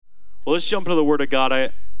Well, let's jump into the Word of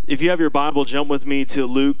God. If you have your Bible, jump with me to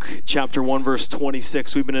Luke chapter 1, verse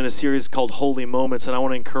 26. We've been in a series called Holy Moments, and I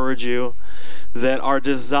want to encourage you that our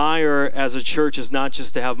desire as a church is not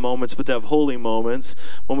just to have moments, but to have holy moments,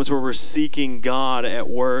 moments where we're seeking God at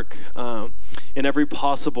work in every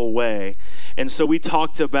possible way. And so we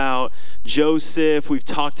talked about Joseph, we've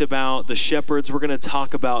talked about the shepherds, we're going to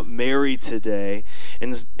talk about Mary today,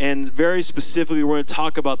 and very specifically we're going to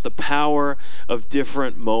talk about the power of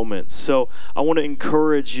different moments. So I want to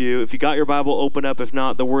encourage you, if you got your Bible, open up. If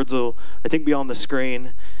not, the words will, I think, be on the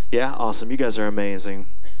screen. Yeah, awesome. You guys are amazing.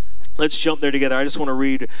 Let's jump there together. I just want to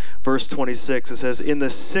read verse 26. It says, "In the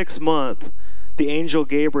 6th month, the angel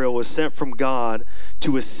Gabriel was sent from God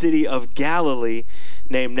to a city of Galilee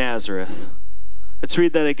named Nazareth." Let's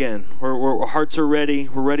read that again. Our hearts are ready.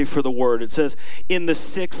 We're ready for the word. It says, in the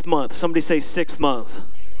 6th month. Somebody say 6th month.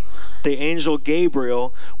 The angel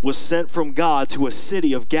Gabriel was sent from God to a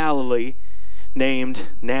city of Galilee named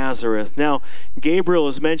Nazareth. Now, Gabriel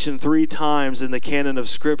is mentioned 3 times in the canon of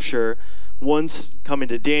Scripture. Once coming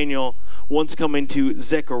to Daniel, once coming to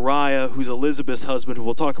Zechariah, who's Elizabeth's husband, who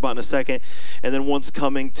we'll talk about in a second, and then once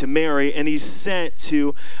coming to Mary, and he's sent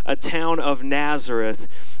to a town of Nazareth.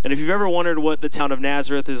 And if you've ever wondered what the town of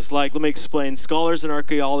Nazareth is like, let me explain. Scholars and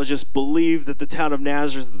archaeologists believe that the town of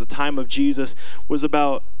Nazareth at the time of Jesus was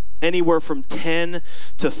about anywhere from 10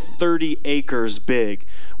 to 30 acres big,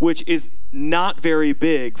 which is not very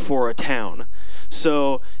big for a town.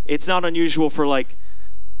 So it's not unusual for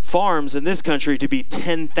farms in this country to be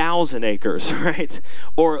 10,000 acres, right?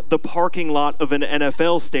 Or the parking lot of an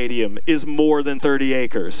NFL stadium is more than 30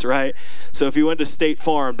 acres, right? So if you went to State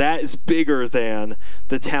Farm, that is bigger than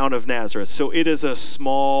the town of Nazareth. So it is a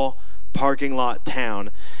small parking lot town.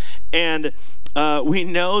 And we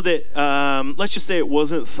know that, let's just say it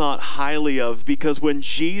wasn't thought highly of, because when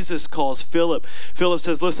Jesus calls Philip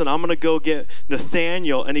says, listen, I'm going to go get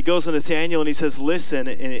Nathanael. And he goes to Nathanael and he says, listen,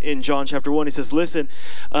 in John chapter 1, he says, listen,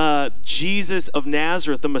 Jesus of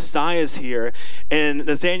Nazareth, the Messiah, is here. And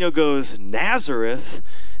Nathanael goes, Nazareth?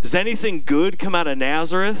 Does anything good come out of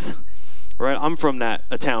Nazareth? Right? I'm from a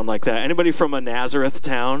town like that. Anybody from a Nazareth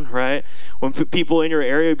town, right? When people in your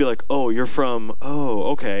area would be like, oh, you're from, oh,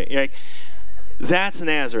 okay. That's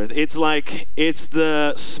Nazareth. It's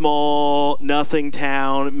the small, nothing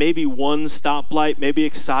town, maybe one stoplight, maybe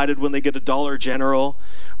excited when they get a Dollar General,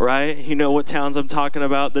 right? You know what towns I'm talking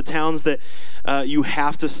about. The towns that you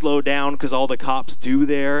have to slow down because all the cops do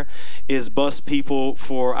there is bust people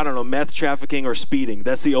for, meth trafficking or speeding.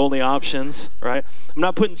 That's the only options, right? I'm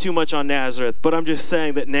not putting too much on Nazareth, but I'm just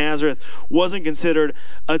saying that Nazareth wasn't considered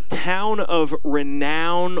a town of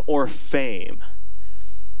renown or fame.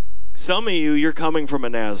 Some of you're coming from a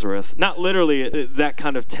Nazareth, not literally that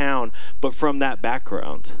kind of town, but from that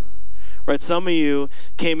background, right? Some of you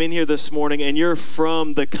came in here this morning and you're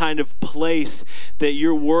from the kind of place that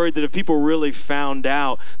you're worried that if people really found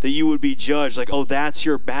out that you would be judged, oh, that's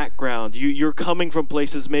your background. You're coming from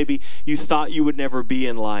places maybe you thought you would never be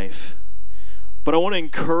in life. But I want to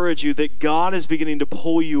encourage you that God is beginning to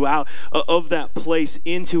pull you out of that place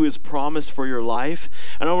into his promise for your life.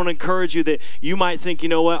 And I want to encourage you that you might think, you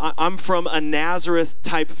know what, I'm from a Nazareth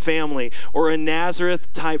type family, or a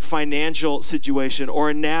Nazareth type financial situation, or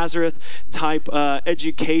a Nazareth type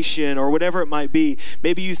education, or whatever it might be.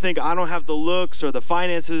 Maybe you think, I don't have the looks or the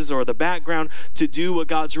finances or the background to do what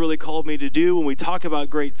God's really called me to do. When we talk about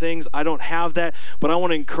great things, I don't have that. But I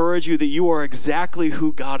want to encourage you that you are exactly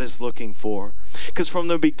who God is looking for. Because from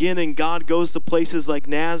the beginning, God goes to places like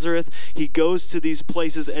Nazareth. He goes to these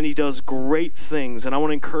places and he does great things. And I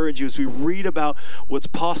want to encourage you, as we read about what's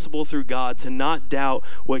possible through God, to not doubt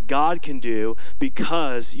what God can do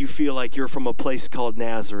because you feel like you're from a place called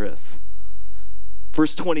Nazareth.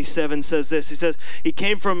 Verse 27 says this. He says, he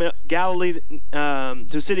came from Galilee, to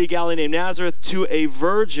a city of Galilee named Nazareth, to a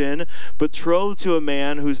virgin betrothed to a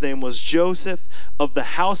man whose name was Joseph, of the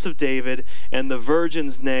house of David, and the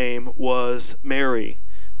virgin's name was Mary.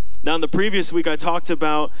 Now, in the previous week, I talked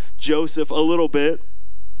about Joseph a little bit,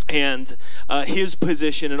 and his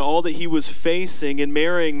position and all that he was facing in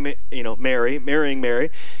marrying Mary,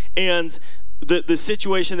 and the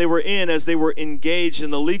situation they were in as they were engaged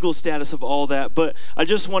in the legal status of all that. But I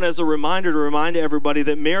just want, as a reminder, to remind everybody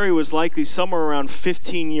that Mary was likely somewhere around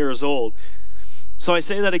 15 years old. So I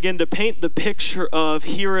say that again to paint the picture of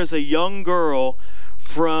here is a young girl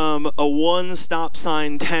from a one-stop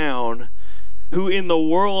sign town who in the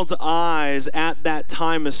world's eyes at that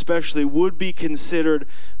time especially would be considered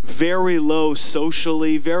very low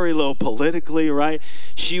socially, very low politically, right?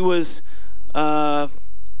 She was a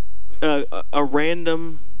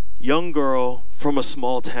random young girl from a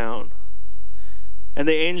small town. And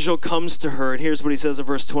the angel comes to her, and here's what he says in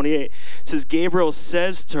verse 28. It says, Gabriel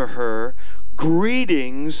says to her,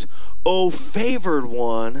 "Greetings, O favored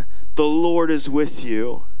one, the Lord is with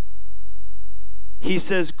you." He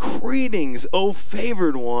says, "Greetings, O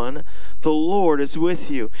favored one, the Lord is with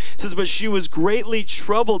you." It says, but she was greatly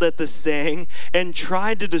troubled at the saying and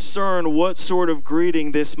tried to discern what sort of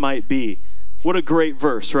greeting this might be. What a great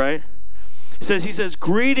verse, right? He says,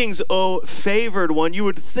 "Greetings, O favored one." You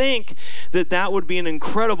would think that that would be an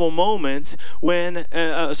incredible moment when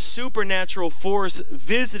a supernatural force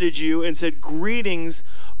visited you and said, "Greetings,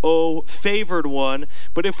 O favored one."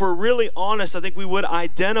 But if we're really honest, I think we would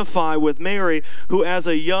identify with Mary, who as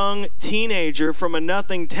a young teenager from a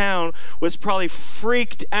nothing town was probably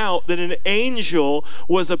freaked out that an angel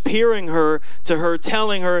was appearing to her,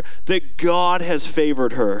 telling her that God has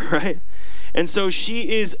favored her, right? And so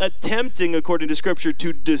she is attempting, according to Scripture,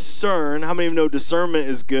 to discern. How many of you know discernment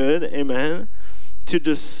is good? Amen. To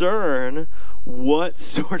discern what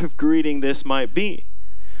sort of greeting this might be.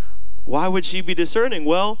 Why would she be discerning?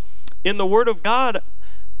 Well, in the Word of God,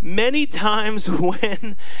 many times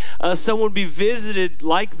when someone would be visited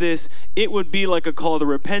like this, it would be like a call to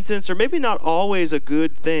repentance, or maybe not always a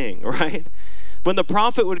good thing, right? When the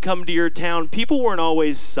prophet would come to your town, people weren't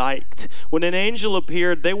always psyched. When an angel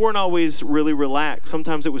appeared, they weren't always really relaxed.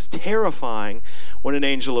 Sometimes it was terrifying when an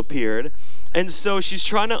angel appeared. And so she's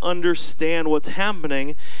trying to understand what's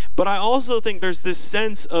happening. But I also think there's this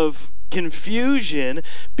sense of confusion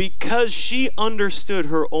because she understood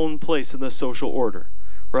her own place in the social order,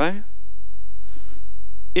 right?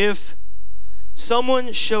 If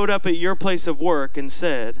someone showed up at your place of work and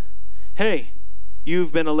said, "Hey,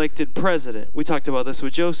 you've been elected president." We talked about this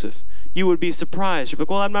with Joseph. You would be surprised. You'd be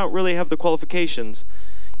like, "Well, I don't really have the qualifications.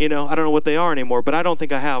 I don't know what they are anymore, but I don't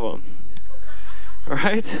think I have them."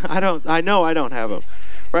 Right? I know I don't have them.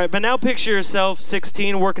 Right? But now picture yourself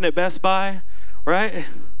 16 working at Best Buy, right?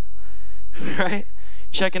 Right?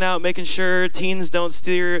 Checking out, making sure teens don't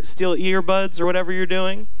steal earbuds or whatever you're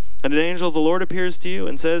doing. And an angel of the Lord appears to you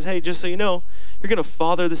and says, "Hey, just so you know, you're going to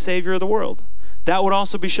father the Savior of the world." That would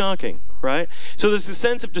also be shocking, right? So there's a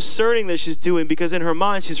sense of discerning that she's doing, because in her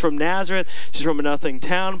mind, she's from Nazareth, she's from a nothing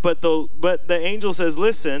town, but the angel says,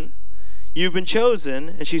 "Listen, you've been chosen."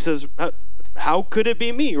 And she says, "How could it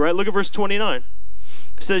be me?" Right? Look at verse 29.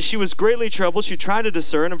 It says, she was greatly troubled. She tried to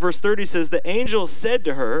discern. And verse 30 says, the angel said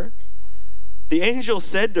to her,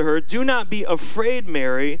 "Do not be afraid,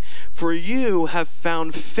 Mary, for you have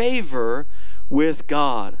found favor with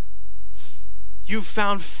God." You've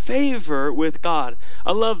found favor with God.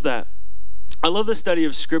 I love that. I love the study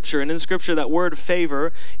of Scripture. And in Scripture, that word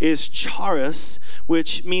favor is charis,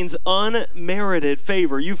 which means unmerited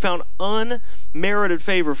favor. You found unmerited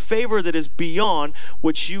favor, favor that is beyond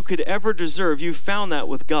what you could ever deserve. You found that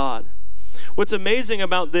with God. What's amazing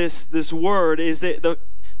about this word is that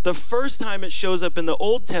the first time it shows up in the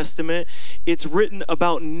Old Testament, it's written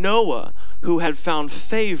about Noah, who had found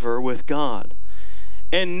favor with God.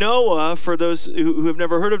 And Noah, for those who have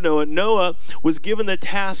never heard of Noah, Noah was given the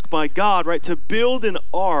task by God, right, to build an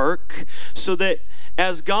ark so that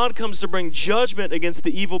as God comes to bring judgment against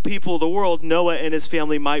the evil people of the world, Noah and his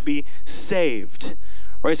family might be saved.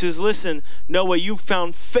 Right? So he says, "Listen, Noah, you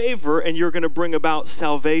found favor and you're going to bring about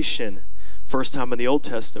salvation." First time in the Old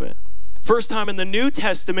Testament. First time in the New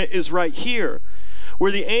Testament is right here,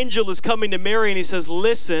 where the angel is coming to Mary and he says,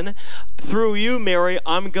 "Listen, through you, Mary,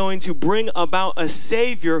 I'm going to bring about a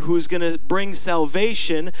Savior who's going to bring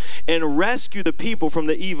salvation and rescue the people from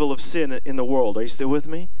the evil of sin in the world." Are you still with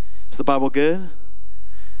me? Is the Bible good?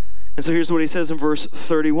 And so here's what he says in verse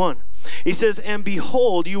 31. He says, "And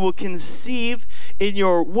behold, you will conceive in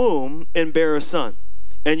your womb and bear a son,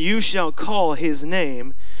 and you shall call his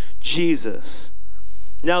name Jesus."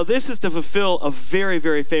 Now, this is to fulfill a very,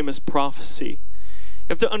 very famous prophecy.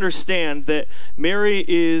 You have to understand that Mary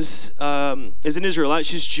is an Israelite.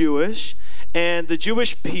 She's Jewish. And the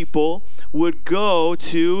Jewish people would go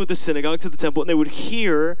to the synagogue, to the temple, and they would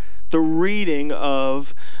hear the reading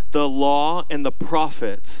of the law and the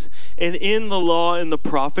prophets. And in the law and the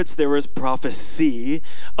prophets, there is prophecy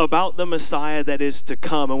about the Messiah that is to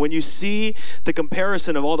come. And when you see the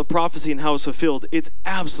comparison of all the prophecy and how it's fulfilled, it's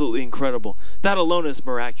absolutely incredible. That alone is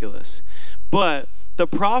miraculous. But the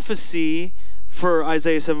prophecy for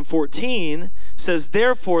Isaiah 7:14 says,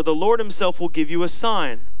 "Therefore the Lord himself will give you a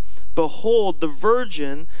sign. Behold, the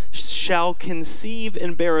virgin shall conceive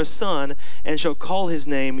and bear a son, and shall call his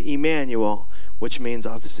name Emmanuel," which means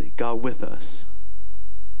obviously God with us.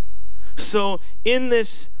 So in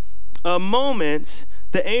this moment,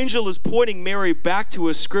 The angel is pointing Mary back to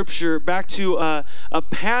a scripture, back to a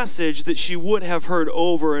passage that she would have heard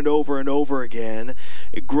over and over and over again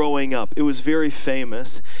growing up. It was very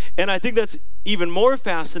famous. And I think that's even more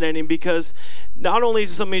fascinating because not only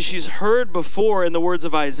is it something she's heard before in the words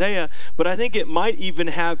of Isaiah, but I think it might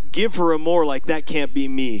even give her a more like, that can't be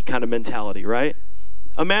me kind of mentality, right?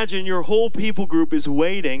 Imagine your whole people group is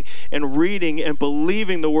waiting and reading and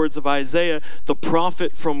believing the words of Isaiah, the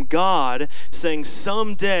prophet from God, saying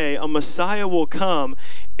someday a Messiah will come.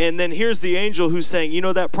 And then here's the angel who's saying, you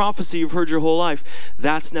know, that prophecy you've heard your whole life,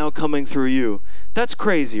 that's now coming through you. That's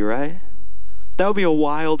crazy, right? That would be a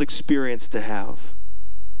wild experience to have.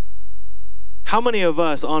 How many of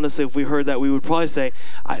us, honestly, if we heard that, we would probably say,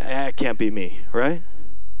 that can't be me, right?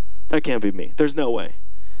 That can't be me. There's no way.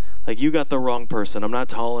 Like, you got the wrong person. I'm not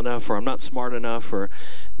tall enough, or I'm not smart enough, or,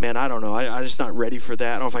 man, I don't know. I'm just not ready for that.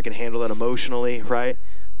 I don't know if I can handle that emotionally, right?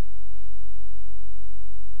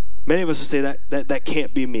 Many of us would say that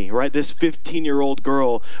can't be me, right? This 15-year-old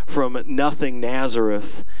girl from nothing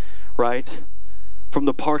Nazareth, right? From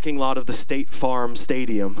the parking lot of the State Farm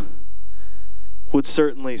Stadium would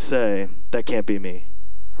certainly say, that can't be me,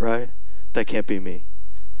 right? That can't be me.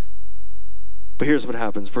 But here's what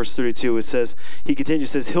happens. Verse 32, it says, he continues,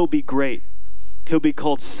 says, he'll be great. He'll be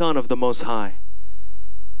called Son of the Most High.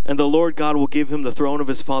 And the Lord God will give him the throne of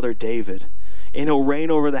his father David. And he'll reign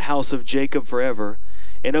over the house of Jacob forever.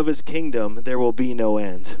 And of his kingdom there will be no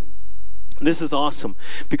end. This is awesome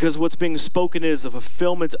because what's being spoken is a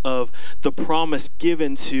fulfillment of the promise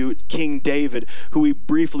given to King David, who we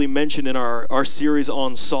briefly mentioned in our series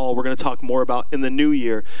on Saul. We're going to talk more about in the new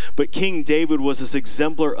year. But King David was this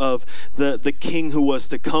exemplar of the king who was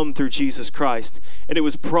to come through Jesus Christ. And it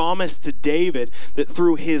was promised to David that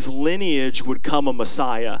through his lineage would come a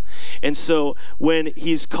Messiah. And so when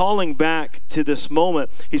he's calling back to this moment,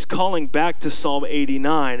 he's calling back to Psalm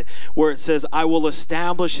 89, where it says, I will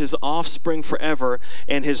establish his offspring forever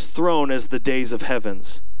and his throne as the days of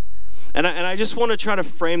heavens. And I just want to try to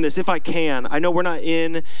frame this if I can. I know we're not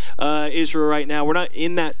in Israel right now. We're not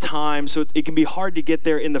in that time, so it can be hard to get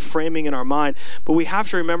there in the framing in our mind. But we have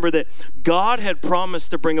to remember that God had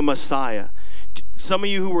promised to bring a Messiah. Some of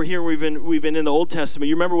you who were here, we've been in the Old Testament.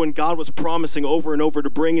 You remember when God was promising over and over to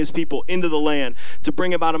bring his people into the land, to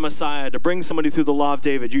bring about a Messiah, to bring somebody through the law of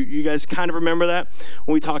David. You guys kind of remember that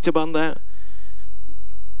when we talked about that?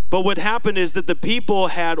 But what happened is that the people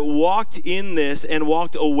had walked in this and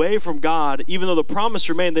walked away from God. Even though the promise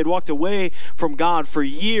remained, they'd walked away from God for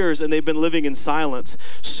years and they've been living in silence.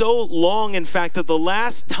 So long, in fact, that the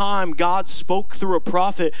last time God spoke through a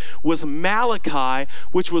prophet was Malachi,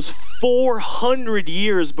 which was 400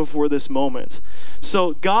 years before this moment.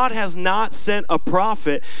 So God has not sent a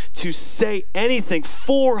prophet to say anything.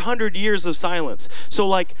 400 years of silence. So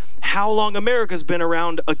like how long America's been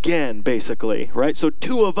around again, basically, right? So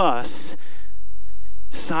two of us,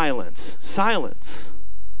 silence,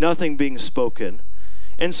 nothing being spoken.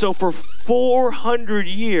 And so for 400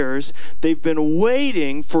 years, they've been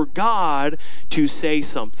waiting for God to say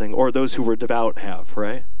something, or those who were devout have,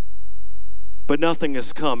 right? But nothing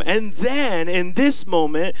has come. And then in this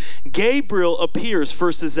moment, Gabriel appears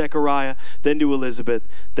first to Zechariah, then to Elizabeth,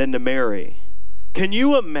 then to Mary. Can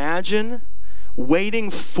you imagine waiting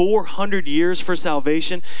 400 years for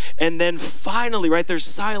salvation, and then finally, right, there's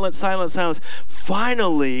silence.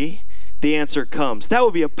 Finally, the answer comes. That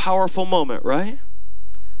would be a powerful moment, right?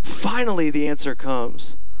 Finally, the answer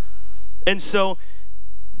comes. And so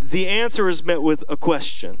the answer is met with a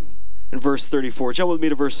question in verse 34. Jump with me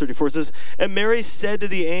to verse 34. It says, and Mary said to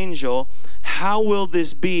the angel, how will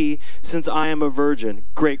this be since I am a virgin?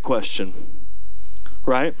 Great question,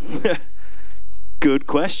 right? Good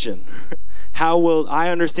question. How will I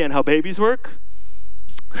understand how babies work?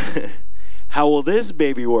 How will this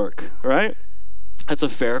baby work, right? That's a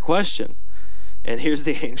fair question. And here's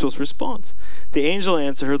the angel's response. The angel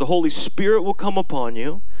answered her, the Holy Spirit will come upon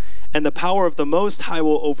you, and the power of the Most High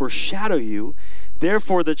will overshadow you.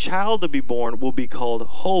 Therefore, the child to be born will be called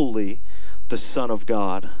Holy, the Son of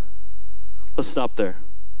God. Let's stop there.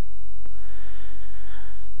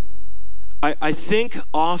 I think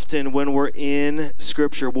often when we're in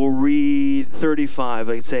Scripture, we'll read 35,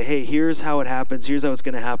 like say, hey, here's how it happens, here's how it's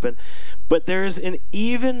going to happen. But there's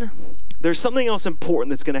something else important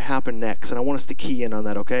that's going to happen next, and I want us to key in on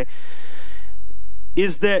that, okay?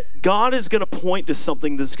 Is that God is going to point to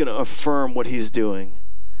something that's going to affirm what he's doing.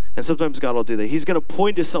 And sometimes God will do that. He's going to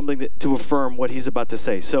point to something to affirm what he's about to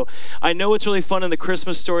say. So I know it's really fun in the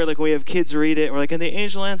Christmas story, like when we have kids read it, and we're like, and the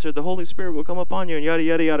angel answered, the Holy Spirit will come upon you, and yada,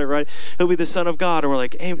 yada, yada, right? He'll be the Son of God. And we're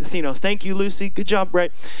like, hey, thank you, Lucy. Good job,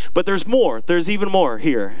 right? But there's more. There's even more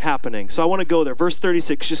here happening. So I want to go there. Verse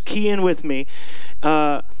 36, just key in with me.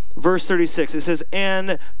 Verse 36, it says,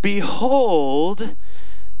 and behold,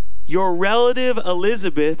 your relative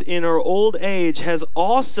Elizabeth in her old age has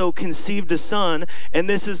also conceived a son, and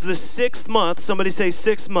this is the 6th month, somebody say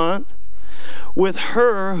 6th month, with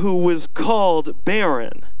her who was called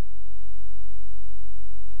barren.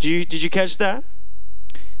 Did you catch that?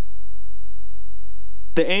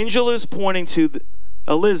 The angel is pointing to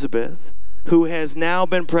Elizabeth, who has now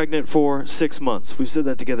been pregnant for 6 months. We've said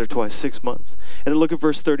that together twice, 6 months. And then look at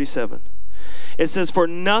verse 37. It says, for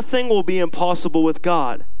nothing will be impossible with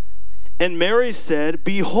God. And Mary said,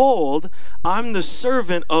 behold, I'm the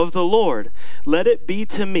servant of the Lord. Let it be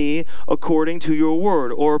to me according to your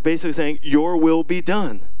word. Or basically saying, your will be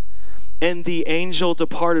done. And the angel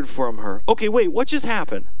departed from her. Okay, wait, what just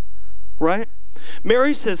happened? Right?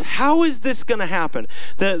 Mary says, how is this going to happen?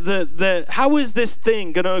 How is this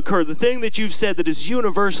thing going to occur? The thing that you've said that is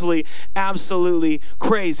universally absolutely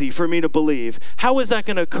crazy for me to believe. How is that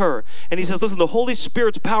going to occur? And he says, listen, the Holy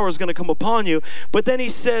Spirit's power is going to come upon you. But then he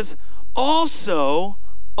says, also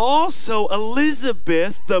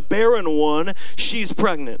Elizabeth, the barren one, she's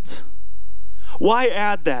pregnant. Why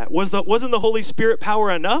add that? Wasn't the Holy Spirit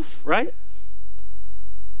power enough, right?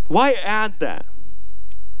 Why add that?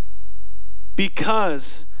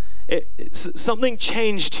 Because something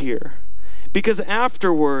changed here. Because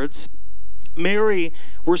afterwards, Mary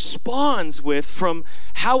responds with, from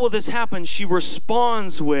how will this happen? She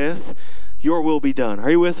responds with, your will be done.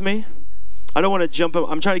 Are you with me? I don't want to jump up.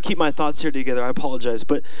 I'm trying to keep my thoughts here together. I apologize.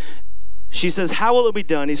 But she says, how will it be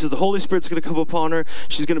done? He says, the Holy Spirit's going to come upon her.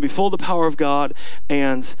 She's going to be full of the power of God.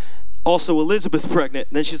 And also Elizabeth's pregnant.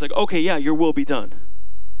 And then she's like, okay, yeah, your will be done.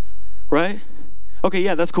 Right? Okay,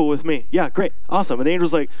 yeah, that's cool with me. Yeah, great. Awesome. And the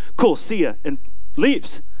angel's like, cool, see ya. And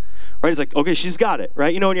leaves. Right? He's like, okay, she's got it.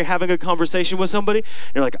 Right? You know when you're having a conversation with somebody,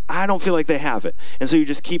 and you're like, I don't feel like they have it. And so you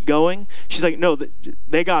just keep going. She's like, no,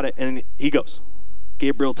 they got it. And he goes.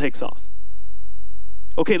 Gabriel takes off.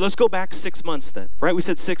 Okay, let's go back 6 months then, right? We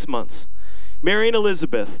said 6 months. Mary and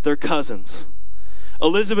Elizabeth, they're cousins.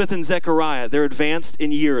 Elizabeth and Zechariah, they're advanced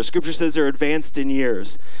in years. Scripture says they're advanced in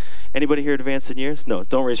years. Anybody here advanced in years? No,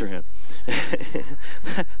 don't raise your hand.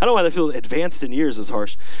 I don't know why they feel advanced in years is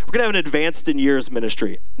harsh. We're going to have an advanced in years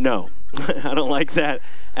ministry. No, I don't like that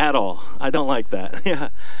at all. I don't like that. Yeah.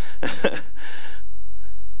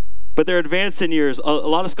 But they're advanced in years. A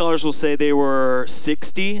lot of scholars will say they were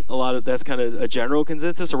 60. That's kind of a general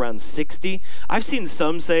consensus, around 60. I've seen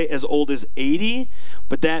some say as old as 80,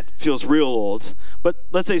 but that feels real old. But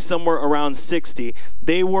let's say somewhere around 60.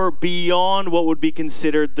 They were beyond what would be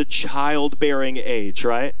considered the childbearing age,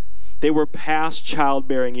 right? They were past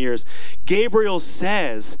childbearing years. Gabriel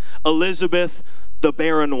says, Elizabeth, the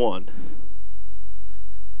barren one.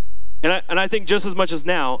 And I think just as much as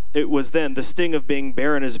now, it was then, the sting of being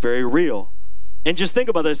barren is very real. And just think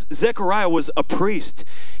about this. Zechariah was a priest.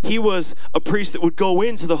 He was a priest that would go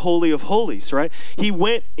into the Holy of Holies, right? He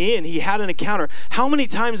went in. He had an encounter. How many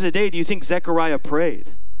times a day do you think Zechariah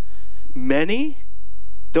prayed? Many?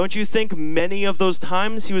 Don't you think many of those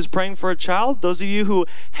times he was praying for a child? Those of you who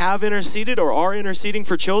have interceded or are interceding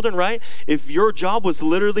for children, right? If your job was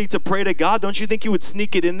literally to pray to God, don't you think you would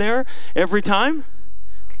sneak it in there every time?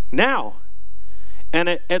 Now, and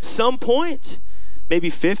at some point, maybe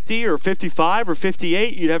 50 or 55 or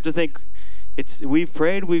 58, you'd have to think, we've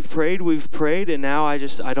prayed, and now I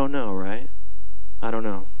don't know, right? I don't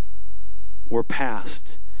know. We're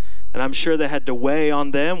past. And I'm sure that had to weigh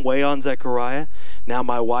on Zechariah. Now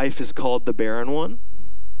my wife is called the barren one.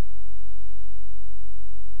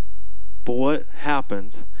 But what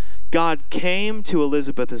happened? God came to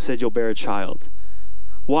Elizabeth and said, you'll bear a child.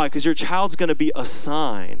 Why? Because your child's going to be a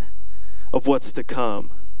sign of what's to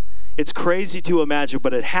come. It's crazy to imagine,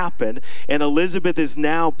 but it happened. And Elizabeth is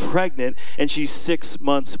now pregnant, and she's 6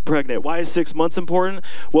 months pregnant. Why is 6 months important?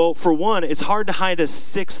 Well, for one, it's hard to hide a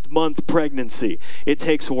 6th-month pregnancy. It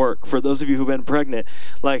takes work. For those of you who've been pregnant,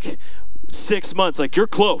 like 6 months, like you're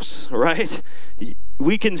close, right?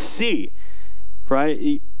 We can see,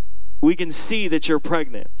 right? We can see that you're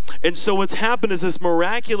pregnant. And so what's happened is this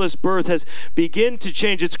miraculous birth has begun to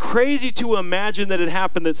change. It's crazy to imagine that it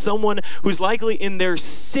happened, that someone who's likely in their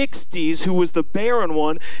 60s, who was the barren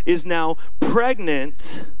one, is now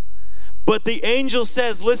pregnant. But the angel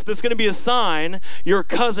says, listen, there's going to be a sign. Your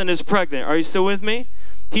cousin is pregnant. Are you still with me?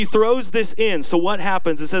 he throws this in. So what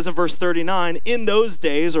happens? It says in verse 39, in those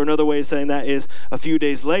days, or another way of saying that is a few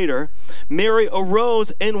days later, Mary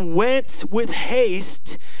arose and went with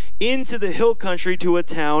haste into the hill country to a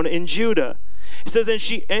town in Judah. It says, and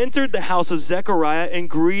she entered the house of Zechariah and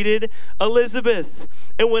greeted Elizabeth.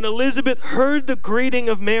 And when Elizabeth heard the greeting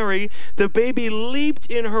of Mary, the baby leaped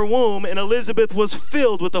in her womb, and Elizabeth was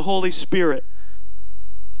filled with the Holy Spirit.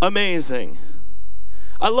 Amazing.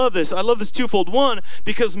 I love this. I love this twofold. One,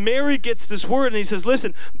 because Mary gets this word and he says,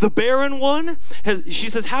 listen, the barren one, she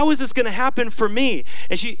says, how is this going to happen for me?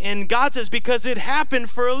 And God says, because it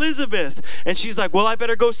happened for Elizabeth. And she's like, well, I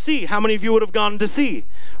better go see. How many of you would have gone to see?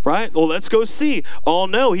 Right? Well, let's go see. All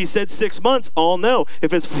no. He said 6 months. All no.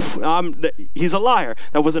 If it's, he's a liar.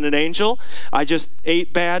 That wasn't an angel. I just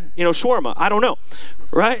ate bad, shawarma. I don't know.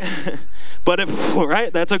 Right? But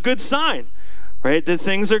right? That's a good sign. Right? That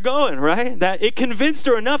things are going, right? That it convinced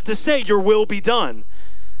her enough to say, your will be done.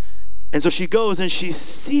 And so she goes and she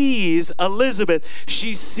sees Elizabeth.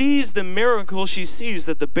 She sees the miracle. She sees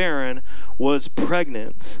that the barren was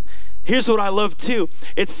pregnant. Here's what I love too.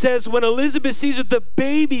 It says when Elizabeth sees it, the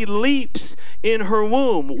baby leaps in her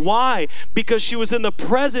womb. Why? Because she was in the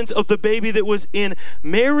presence of the baby that was in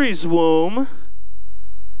Mary's womb.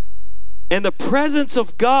 And the presence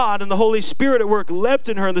of God and the Holy Spirit at work leapt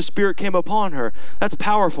in her, and the Spirit came upon her. That's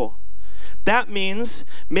powerful. That means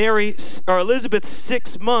Elizabeth,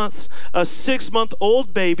 6 months, a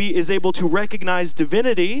 6-month-old baby is able to recognize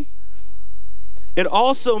divinity. It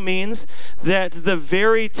also means that the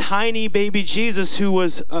very tiny baby Jesus, who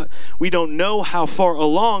was, we don't know how far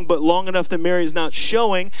along, but long enough that Mary is not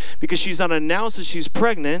showing because she's not announced that she's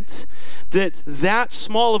pregnant, that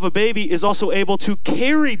small of a baby is also able to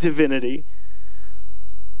carry divinity.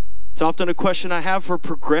 It's often a question I have for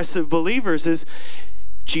progressive believers is,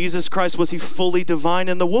 Jesus Christ, was he fully divine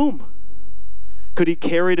in the womb? Could he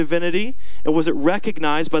carry divinity? And was it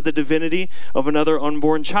recognized by the divinity of another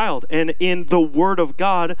unborn child? And in the Word of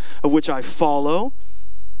God, of which I follow,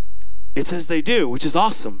 it says they do, which is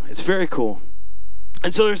awesome. It's very cool.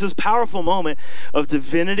 And so there's this powerful moment of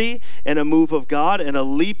divinity and a move of God and a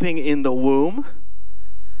leaping in the womb.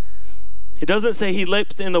 It doesn't say he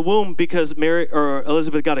leapt in the womb because Mary or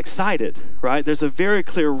Elizabeth got excited, right? There's a very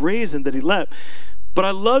clear reason that he leapt. But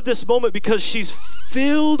I love this moment because she's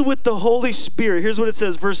filled with the Holy Spirit. Here's what it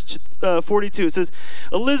says, verse 42. It says,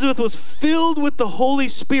 Elizabeth was filled with the Holy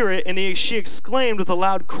Spirit, and she exclaimed with a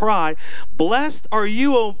loud cry, blessed are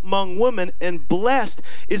you among women, and blessed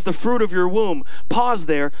is the fruit of your womb. Pause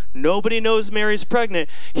there. Nobody knows Mary's pregnant.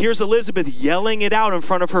 Here's Elizabeth yelling it out in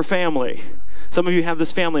front of her family. Some of you have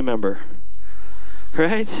this family member,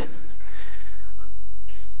 right?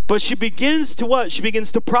 But she begins to what? She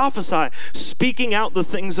begins to prophesy, speaking out the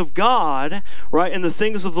things of God, right, and the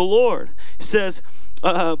things of the Lord. It says,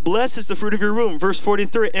 blessed is the fruit of your womb, verse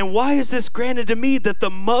 43. And why is this granted to me that the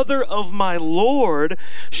mother of my Lord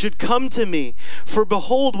should come to me? For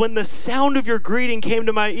behold, when the sound of your greeting came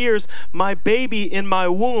to my ears, my baby in my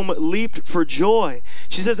womb leaped for joy.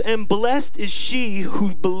 She says, and blessed is she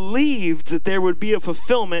who believed that there would be a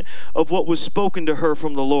fulfillment of what was spoken to her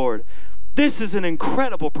from the Lord. This is an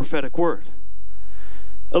incredible prophetic word.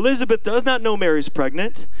 Elizabeth does not know Mary's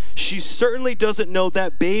pregnant. She certainly doesn't know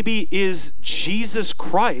that baby is Jesus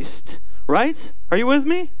Christ, right? Are you with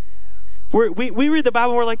me? We read the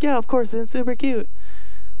Bible and we're like, yeah, of course, that's super cute.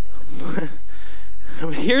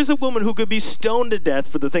 Here's a woman who could be stoned to death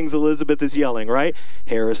for the things Elizabeth is yelling, right?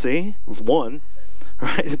 Heresy, one,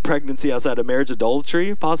 right? Pregnancy outside of marriage,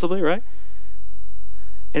 adultery, possibly, right?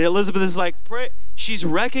 And Elizabeth is like, she's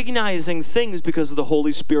recognizing things because of the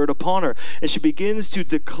Holy Spirit upon her. And she begins to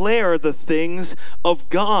declare the things of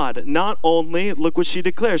God. Not only, look what she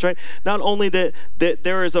declares, right? Not only that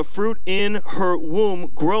there is a fruit in her womb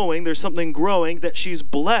growing, there's something growing, that she's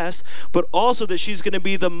blessed, but also that she's going to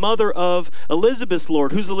be the mother of Elizabeth's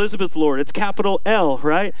Lord. Who's Elizabeth's Lord? It's capital L,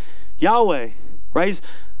 right? Yahweh, right? He's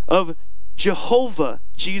of Jehovah,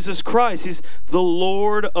 Jesus Christ. He's the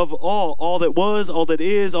Lord of all that was, all that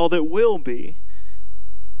is, all that will be.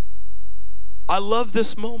 I love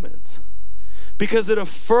this moment because it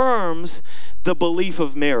affirms the belief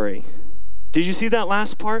of Mary. Did you see that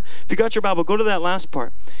last part? If you got your Bible, go to that last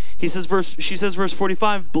part. She says, verse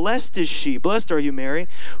 45, blessed is she, blessed are you, Mary,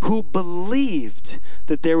 who believed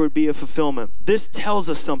that there would be a fulfillment. This tells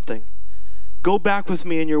us something. Go back with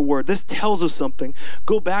me in your word. This tells us something.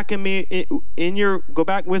 Go back with me in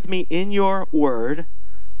your word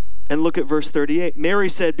and look at verse 38. Mary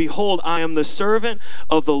said, behold, I am the servant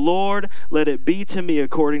of the Lord. Let it be to me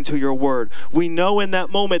according to your word. We know in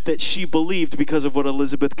that moment that she believed because of what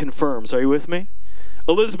Elizabeth confirms. Are you with me?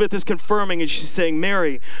 Elizabeth is confirming, and she's saying,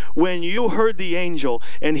 Mary, when you heard the angel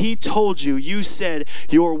and he told you, you said,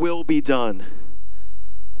 your will be done.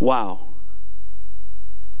 Wow.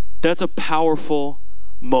 That's a powerful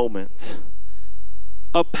moment.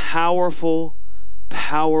 A powerful,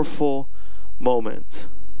 powerful moment.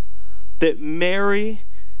 That Mary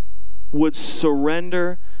would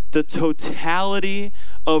surrender the totality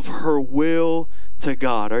of her will to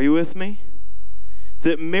God. Are you with me?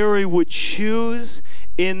 That Mary would choose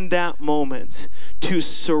in that moment to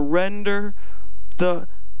surrender the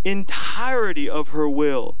entirety of her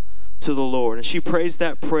will to the Lord. And she prays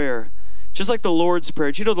that prayer, just like the Lord's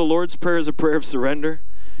Prayer. Do you know the Lord's Prayer is a prayer of surrender?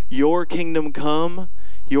 Your kingdom come,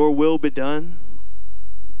 your will be done.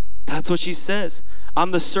 That's what she says.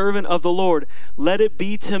 I'm the servant of the Lord. Let it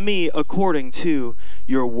be to me according to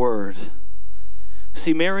your word.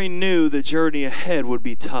 See, Mary knew the journey ahead would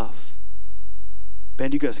be tough.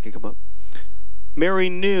 Ben, you guys can come up. Mary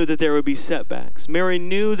knew that there would be setbacks. Mary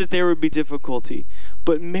knew that there would be difficulty.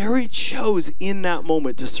 But Mary chose in that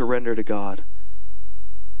moment to surrender to God.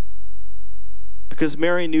 Because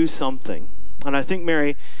Mary knew something. And I think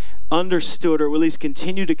Mary understood, or at least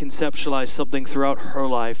continued to conceptualize something throughout her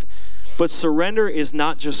life. But surrender is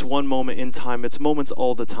not just one moment in time, it's moments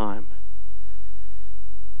all the time.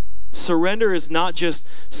 Surrender is not just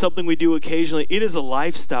something we do occasionally, it is a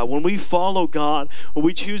lifestyle. When we follow God, when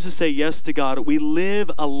we choose to say yes to God, we live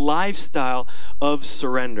a lifestyle of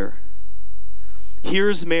surrender.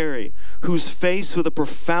 Here's Mary, who's faced with a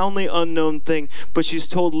profoundly unknown thing, but she's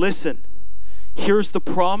told, listen, here's the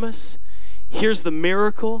promise, here's the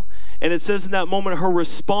miracle. And it says in that moment, her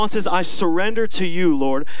response is, I surrender to you,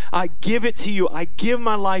 Lord. I give it to you. I give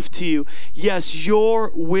my life to you. Yes,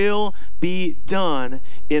 your will be done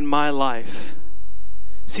in my life.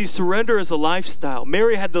 See, surrender is a lifestyle.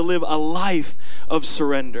 Mary had to live a life of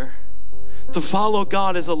surrender. To follow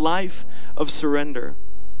God is a life of surrender.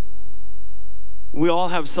 We all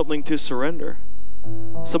have something to surrender.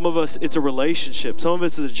 Some of us, it's a relationship. Some of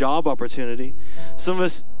us, it's a job opportunity. Some of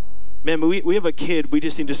us, man, we have a kid we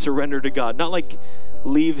just need to surrender to God. Not like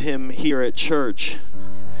leave him here at church,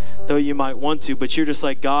 though you might want to, but you're just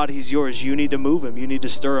like, God, he's yours. You need to move him. You need to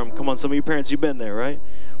stir him. Come on, some of you parents, you've been there, right?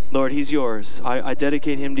 Lord, he's yours. I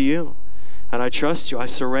dedicate him to you, and I trust you. I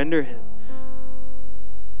surrender him.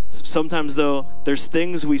 Sometimes, though, there's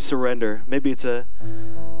things we surrender. Maybe it's a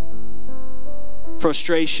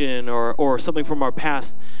frustration or something from our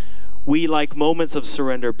past. We like moments of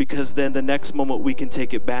surrender because then the next moment we can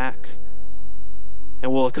take it back.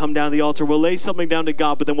 And we'll come down the altar, we'll lay something down to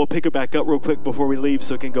God, but then we'll pick it back up real quick before we leave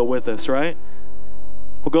so it can go with us, right?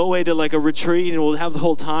 We'll go away to like a retreat and we'll have the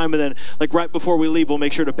whole time, and then like right before we leave, we'll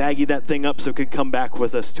make sure to baggie that thing up so it can come back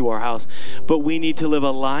with us to our house. But we need to live a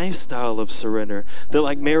lifestyle of surrender that,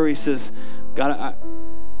 like Mary says, God,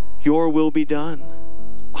 your will be done.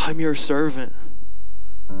 I'm your servant.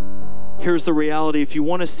 Here's the reality. If you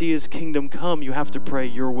want to see his kingdom come, you have to pray,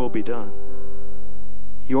 your will be done.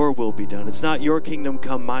 Your will be done. It's not your kingdom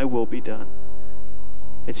come, my will be done.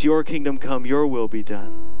 It's your kingdom come, your will be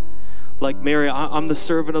done. Like Mary, I'm the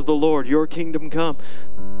servant of the Lord. Your kingdom come,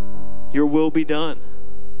 your will be done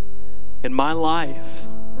in my life.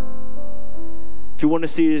 If you want to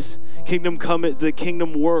see his kingdom come, the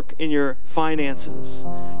kingdom work in your finances,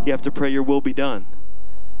 you have to pray, your will be done.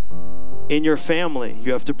 In your family,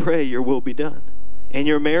 you have to pray, your will be done. In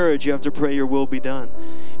your marriage, you have to pray, your will be done.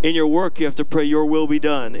 In your work, you have to pray, your will be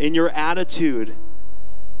done. In your attitude,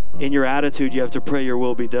 you have to pray, your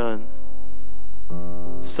will be done.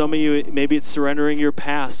 Some of you, maybe it's surrendering your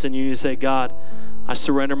past, and you need to say, God, I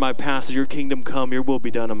surrender my past. Your kingdom come, your will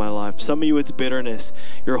be done in my life. Some of you, it's bitterness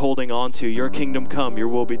you're holding on to. Your kingdom come, your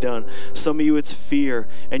will be done. Some of you, it's fear,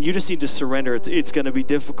 and you just need to surrender. It's going to be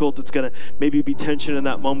difficult. It's going to maybe be tension in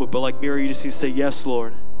that moment, but like Mary, you just need to say, yes,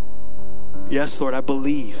 Lord. Yes, Lord, I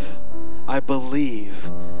believe. I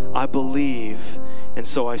believe. I believe, and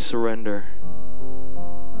so I surrender.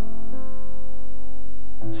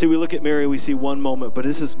 See, we look at Mary, we see one moment, but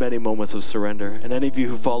this is many moments of surrender. And any of you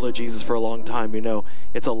who follow Jesus for a long time, you know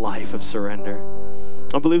it's a life of surrender.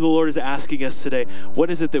 I believe the Lord is asking us today, what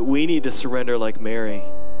is it that we need to surrender like Mary?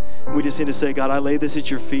 We just need to say, God, I lay this at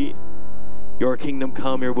your feet. Your kingdom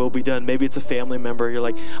come, your will be done. Maybe it's a family member. You're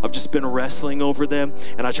like, I've just been wrestling over them,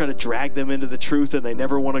 and I try to drag them into the truth, and they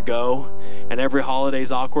never want to go. And every holiday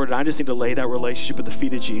is awkward, and I just need to lay that relationship at the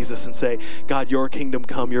feet of Jesus and say, God, your kingdom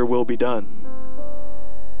come, your will be done.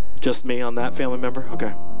 Just me on that family member?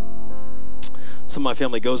 Okay. Some of my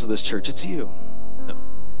family goes to this church. It's you. No.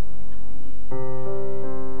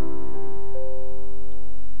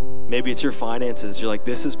 Maybe it's your finances. You're like,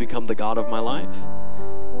 this has become the God of my life.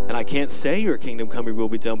 And I can't say your kingdom come, your will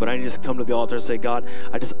be done, but I need to just come to the altar and say, God,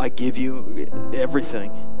 I give you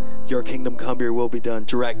everything. Your kingdom come, your will be done.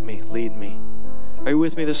 Direct me, lead me. Are you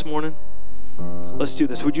with me this morning? Let's do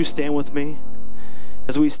this. Would you stand with me?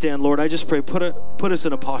 As we stand, Lord, I just pray, put us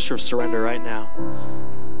in a posture of surrender right now.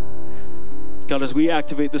 God, as we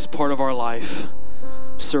activate this part of our life,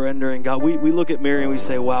 surrendering, God, we look at Mary and we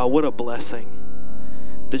say, wow, what a blessing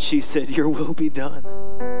that she said, your will be done.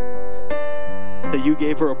 That you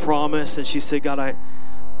gave her a promise and she said, God,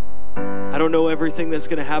 I don't know everything that's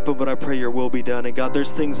going to happen, but I pray your will be done. And God,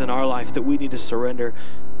 there's things in our life that we need to surrender.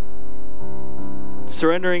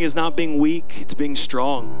 Surrendering is not being weak, it's being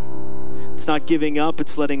strong. It's not giving up,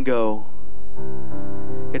 it's letting go.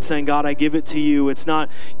 It's saying, God, I give it to you. It's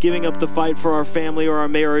not giving up the fight for our family or our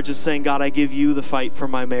marriage. It's saying, God, I give you the fight for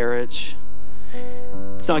my marriage.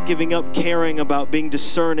 It's not giving up caring about being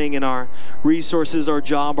discerning in our resources, our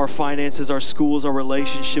job, our finances, our schools, our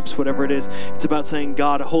relationships, whatever it is. It's about saying,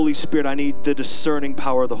 God, Holy Spirit, I need the discerning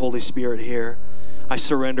power of the Holy Spirit here. I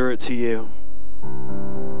surrender it to you.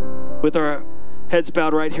 With our heads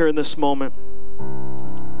bowed right here in this moment,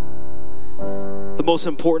 the most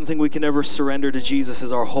important thing we can ever surrender to Jesus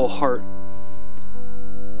is our whole heart.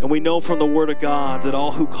 And we know from the Word of God that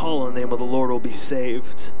all who call on the name of the Lord will be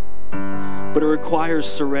saved. But it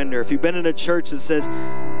requires surrender. If you've been in a church that says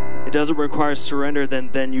it doesn't require surrender,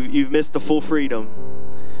 then you've missed the full freedom.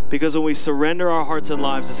 Because when we surrender our hearts and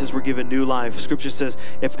lives, it says we're given new life. Scripture says,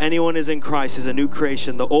 if anyone is in Christ, he's a new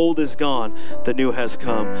creation. The old is gone, the new has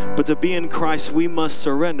come. But to be in Christ, we must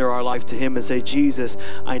surrender our life to him and say, Jesus,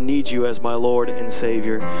 I need you as my Lord and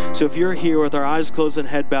Savior. So if you're here with our eyes closed and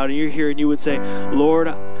head bowed, and you're here and you would say, Lord,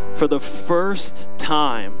 for the first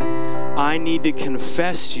time, I need to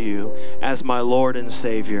confess you as my Lord and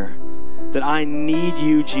Savior. That I need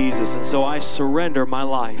you, Jesus, and so I surrender my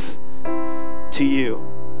life to you.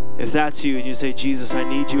 If that's you and you say, Jesus, I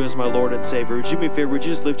need you as my Lord and Savior, would you do me a favor? Would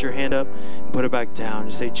you just lift your hand up and put it back down?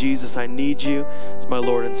 You say, Jesus, I need you as my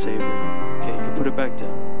Lord and Savior. Okay, you can put it back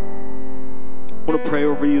down. I want to pray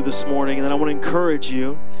over you this morning, and then I want to encourage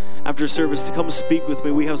you after service to come speak with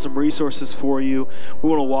me. We have some resources for you. We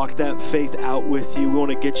want to walk that faith out with you. We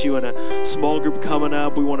want to get you in a small group coming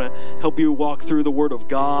up. We want to help you walk through the Word of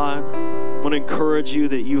God. I want to encourage you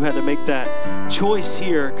that you had to make that choice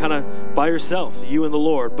here kind of by yourself, you and the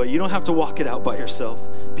Lord, but you don't have to walk it out by yourself.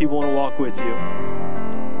 People want to walk with you.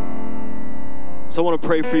 So I want to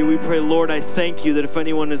pray for you. We pray, Lord, I thank you that if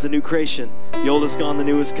anyone is a new creation, the old is gone, the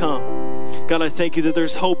new has come. God, I thank you that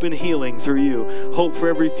there's hope and healing through you, hope for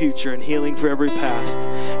every future and healing for every past.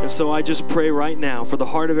 And so I just pray right now for the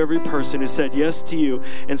heart of every person who said yes to you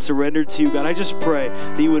and surrendered to you. God, I just pray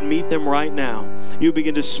that you would meet them right now. You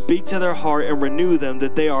begin to speak to their heart and renew them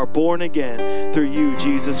that they are born again through you,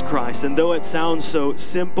 Jesus Christ. And though it sounds so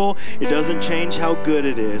simple, it doesn't change how good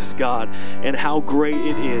it is, God, and how great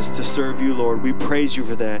it is to serve you, Lord. We praise you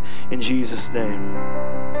for that in Jesus' name.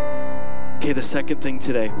 Okay, the second thing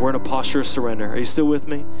today, we're in a posture of surrender. Are you still with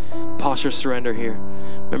me? Posture of surrender here.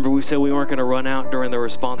 Remember we said we weren't going to run out during the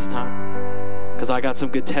response time? Because I got some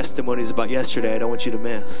good testimonies about yesterday I don't want you to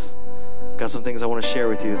miss. I've got some things I want to share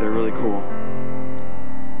with you. They're really cool.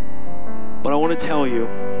 But I want to tell you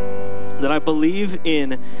that I believe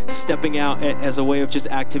in stepping out as a way of just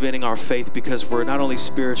activating our faith, because we're not only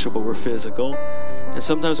spiritual, but we're physical. And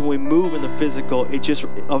sometimes when we move in the physical, it just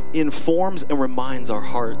informs and reminds our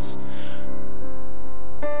hearts.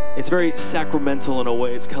 It's very sacramental in a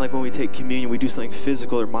way. It's kind of like when we take communion, we do something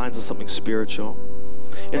physical that reminds us of something spiritual.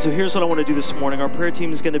 And so here's what I want to do this morning. Our prayer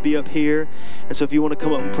team is going to be up here. And so if you want to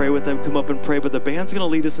come up and pray with them, come up and pray. But the band's going to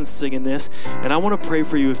lead us in singing this. And I want to pray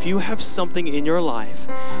for you. If you have something in your life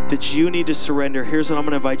that you need to surrender, here's what I'm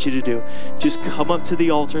going to invite you to do. Just come up to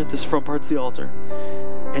the altar. This front part's the altar.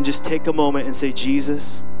 And just take a moment and say,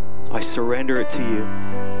 Jesus, I surrender it to you.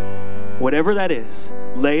 Whatever that is,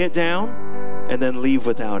 lay it down and then leave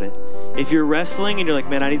without it. If you're wrestling and you're like,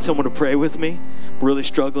 man, I need someone to pray with me, really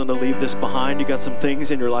struggling to leave this behind, you got some things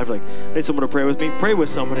in your life like, I need someone to pray with me, pray with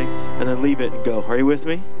somebody, and then leave it and go. Are you with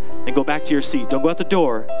me? And go back to your seat. Don't go out the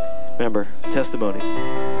door. Remember, testimonies.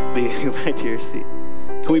 Go back to your seat.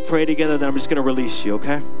 Can we pray together? Then I'm just going to release you,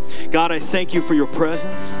 okay? God, I thank you for your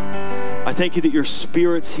presence. I thank you that your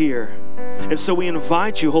Spirit's here. And so we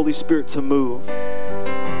invite you, Holy Spirit, to move.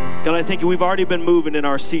 God, I thank you. We've already been moving in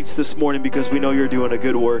our seats this morning because we know you're doing a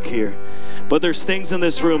good work here. But there's things in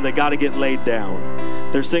this room that got to get laid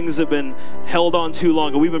down. There's things that have been held on too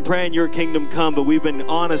long. And we've been praying your kingdom come, but we've been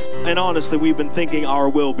honestly, we've been thinking our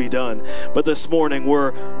will be done. But this morning,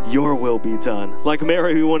 your will be done. Like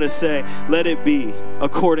Mary, we want to say, let it be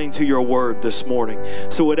according to your word this morning.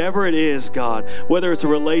 So whatever it is, God, whether it's a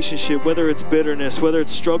relationship, whether it's bitterness, whether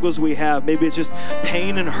it's struggles we have, maybe it's just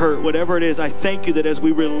pain and hurt, whatever it is, I thank you that as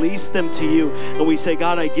we release them to you and we say,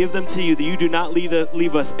 God, I give them to you, that you do not leave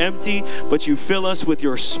us empty, but you fill us with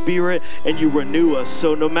your spirit and you renew us.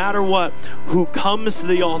 So no matter what, who comes to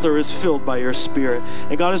the altar is filled by your spirit.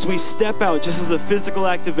 And God, as we step out, just as a physical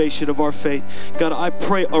activation of our faith, God, I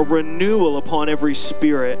pray a renewal upon every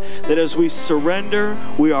spirit, that as we surrender,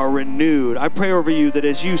 we are renewed. I pray over you that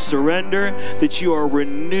as you surrender, that you are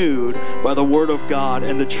renewed by the word of God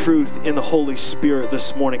and the truth in the Holy Spirit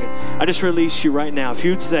this morning. I just release you right now. If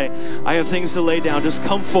you'd say, I have things to lay down, just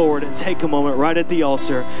come forward and take a moment right at the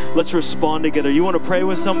altar. Let's respond together. You want to pray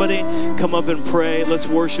with somebody? Come up and pray. Let's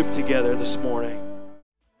worship together this morning.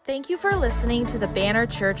 Thank you for listening to the Banner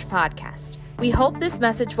Church podcast. We hope this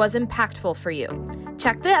message was impactful for you.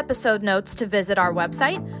 Check the episode notes to visit our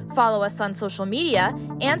website, follow us on social media,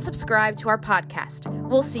 and subscribe to our podcast.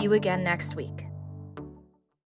 We'll see you again next week.